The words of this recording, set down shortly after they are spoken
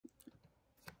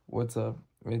What's up?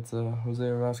 It's Jose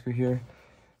Orozco here,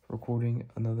 recording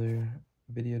another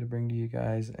video to bring to you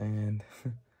guys. And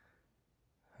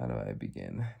how do I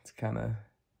begin? It's kind of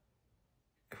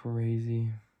crazy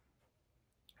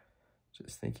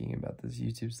just thinking about this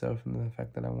YouTube stuff and the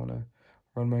fact that I want to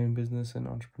run my own business and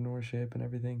entrepreneurship and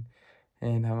everything,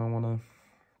 and how I want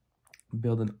to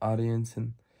build an audience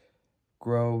and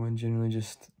grow and genuinely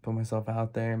just put myself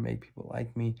out there and make people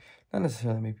like me. Not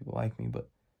necessarily make people like me, but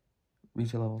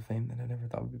reach a level of fame that I never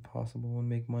thought would be possible and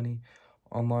make money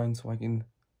online so I can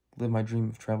live my dream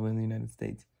of traveling the United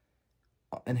States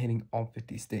and hitting all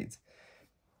 50 states.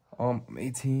 I'm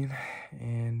 18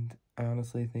 and I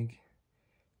honestly think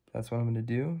that's what I'm going to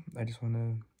do. I just want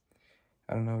to,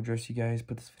 address you guys,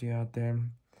 put this video out there.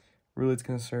 Really, it's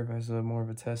going to serve as more of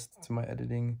a test to my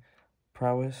editing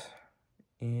prowess,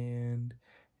 and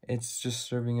it's just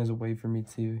serving as a way for me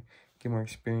to get more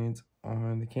experience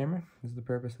on the camera. This is the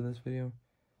purpose of this video.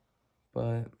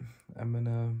 But I'm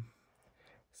gonna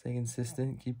stay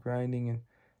consistent, keep grinding, and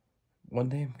one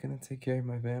day I'm gonna take care of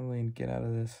my family and get out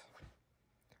of this,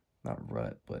 not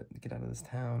rut, but get out of this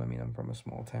town. I mean, I'm from a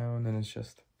small town, and it's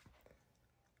just,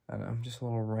 I don't know, just a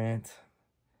little rant.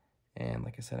 And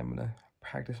like I said, I'm gonna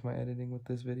practice my editing with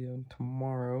this video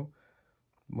tomorrow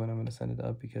when I'm gonna send it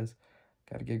up, because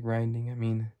I gotta get grinding. I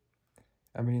mean,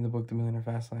 I'm reading the book The Millionaire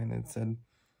Fast Lane, and it said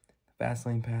the fast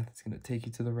lane path is going to take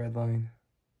you to the red line.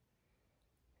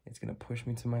 It's going to push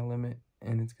me to my limit,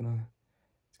 and it's going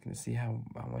to see how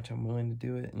much I'm willing to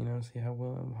do it, see how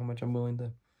much I'm willing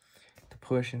to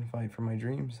push and fight for my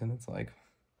dreams. And it's like,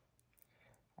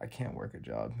 I can't work a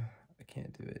job. I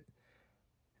can't do it.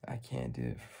 I can't do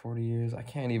it for 40 years. I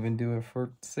can't even do it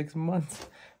for 6 months.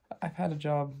 I've had a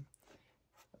job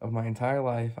of my entire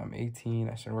life. I'm 18.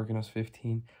 I started working when I was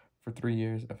 15. For 3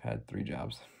 years, I've had 3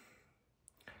 jobs.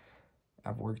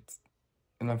 I've worked,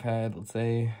 and I've had, let's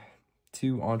say,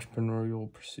 2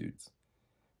 entrepreneurial pursuits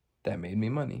that made me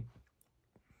money.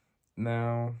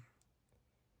 Now,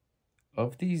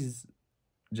 of these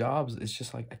jobs, it's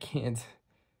just like,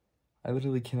 I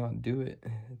literally cannot do it.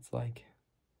 It's like,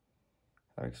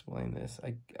 how to explain this?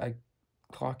 I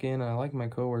clock in, and I like my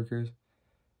coworkers,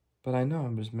 but I know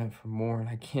I'm just meant for more, and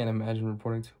I can't imagine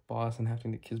reporting to a boss and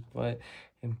having to kiss butt,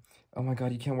 and, oh my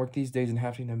God, you can't work these days and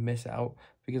having to miss out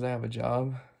because I have a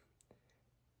job.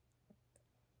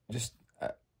 Just,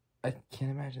 I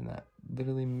can't imagine that.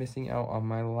 Literally missing out on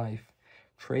my life,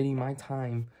 trading my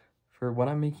time for what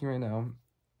I'm making right now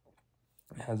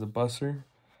as a busser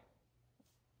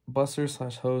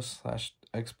slash host slash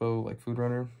expo, like food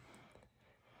runner,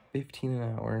 $15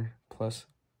 an hour plus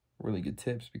really good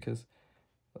tips, because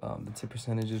the tip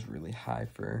percentage is really high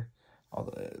for all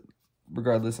the,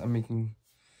 regardless, I'm making,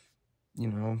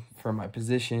 for my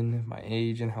position, my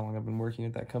age, and how long I've been working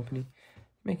at that company,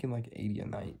 making like $80 a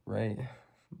night, right?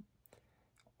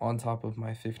 On top of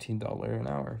my $15 an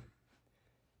hour.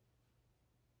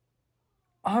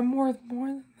 I'm worth more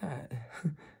than that.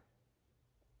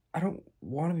 I don't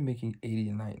want to be making $80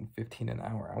 a night and $15 an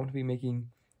hour. I want to be making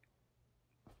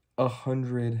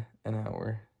 $100 an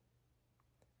hour.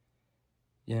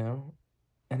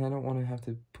 And I don't want to have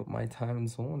to put my time and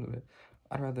soul into it.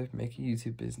 I'd rather make a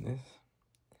YouTube business,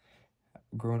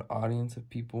 grow an audience of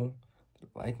people that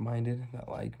are like-minded, that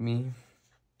like me,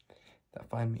 that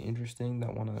find me interesting,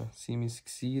 that want to see me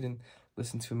succeed and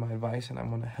listen to my advice. And I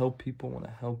want to help people, I want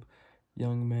to help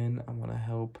young men, I want to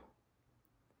help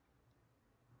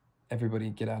everybody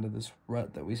get out of this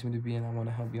rut that we seem to be in. I want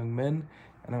to help young men,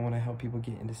 and I want to help people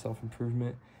get into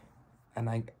self-improvement. And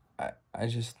I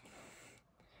just,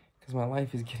 because my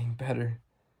life is getting better.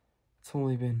 It's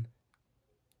only been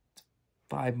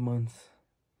 5 months,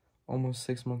 almost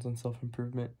 6 months on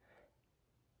self-improvement.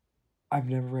 I've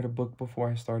never read a book before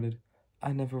I started.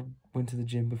 I never went to the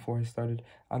gym before I started.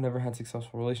 I never had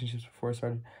successful relationships before I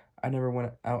started. I never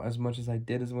went out as much as I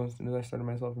did as soon as I started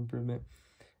my self-improvement.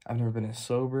 I've never been as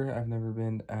sober. I've never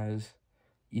been as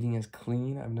eating as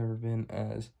clean. I've never been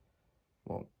as,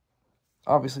 well,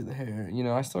 obviously the hair,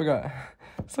 I still got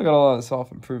a lot of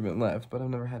self-improvement left, but I've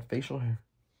never had facial hair.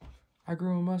 I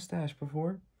grew a mustache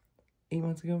before. 8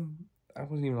 months ago, I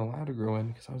wasn't even allowed to grow in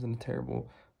because I was in a terrible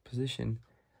position.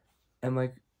 And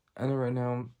like, I know right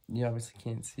now, you obviously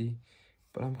can't see,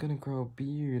 but I'm gonna grow a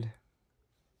beard.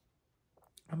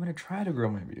 I'm gonna try to grow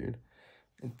my beard.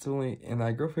 And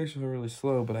I grow facial hair really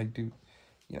slow, but I do,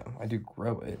 I do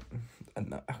grow it.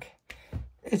 Okay.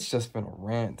 It's just been a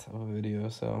rant of a video,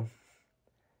 so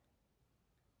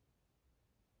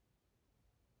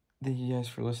thank you guys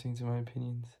for listening to my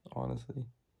opinions, honestly.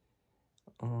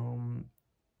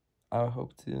 I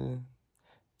hope to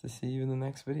see you in the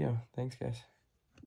next video. Thanks, guys.